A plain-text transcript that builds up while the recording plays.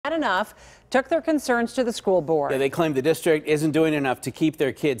had enough, took their concerns to the school board. Yeah, they claim the district isn't doing enough to keep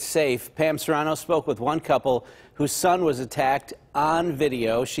their kids safe. Pam Surano spoke with one couple whose son was attacked on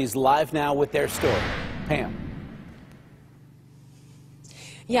video. She's live now with their story. Pam.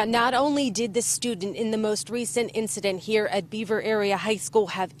 Yeah, not only did the student in the most recent incident here at Beaver Area High School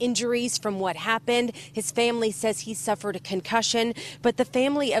have injuries from what happened, his family says he suffered a concussion, but the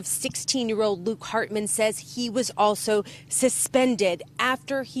family of 16-year-old Luke Hartman says he was also suspended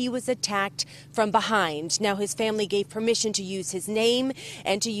after he was attacked from behind. Now, his family gave permission to use his name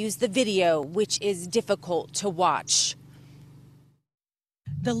and to use the video, which is difficult to watch.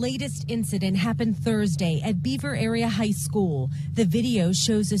 The latest incident happened Thursday at Beaver Area High School. The video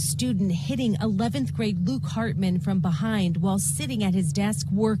shows a student hitting 11th grade Luke Hartman from behind while sitting at his desk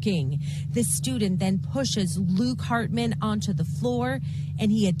working. The student then pushes Luke Hartman onto the floor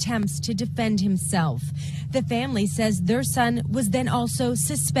and he attempts to defend himself. The family says their son was then also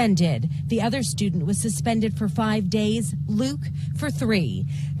suspended. The other student was suspended for 5 days, Luke for 3.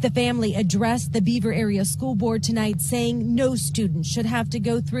 The family addressed the Beaver Area School Board tonight, saying no student should have to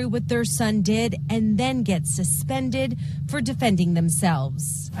go through what their son did and then get suspended for defending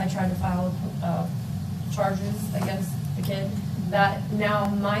themselves. I tried to file charges against the kid that now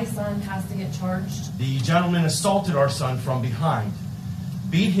my son has to get charged. The gentleman assaulted our son from behind,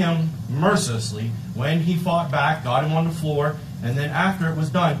 beat him mercilessly. When he fought back, got him on the floor, and then after it was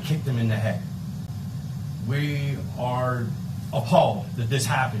done, kicked him in the head. We are appalled that this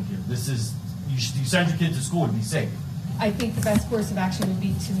happened here. This is, you send your kids to school to be safe. I think the best course of action would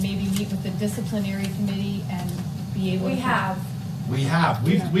be to maybe meet with the disciplinary committee and be able to... We have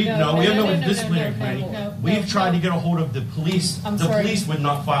no disciplinary committee. We've tried to get a hold of the police. The police would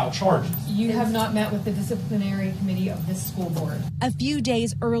not file charges. You have not met with the disciplinary committee of this school board. A few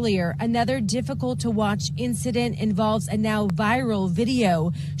days earlier, another difficult to watch incident involves a now viral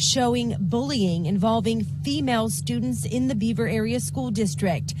video showing bullying involving female students in the Beaver Area School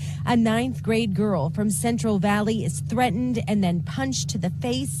District. A 9th grade girl from Central Valley is threatened and then punched to the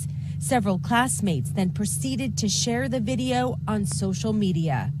face. Several classmates then proceeded to share the video on social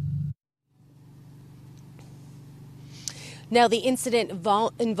media. Now, the incident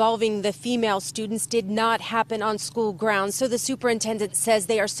involving the female students did not happen on school grounds, so the superintendent says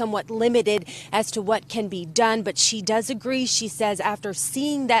they are somewhat limited as to what can be done, but she does agree. She says after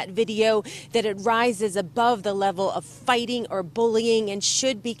seeing that video that it rises above the level of fighting or bullying and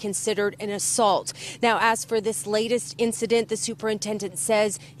should be considered an assault. Now, as for this latest incident, the superintendent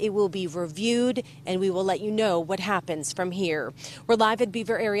says it will be reviewed and we will let you know what happens from here. We're live at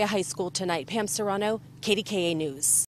Beaver Area High School tonight. Pam Surano, KDKA News.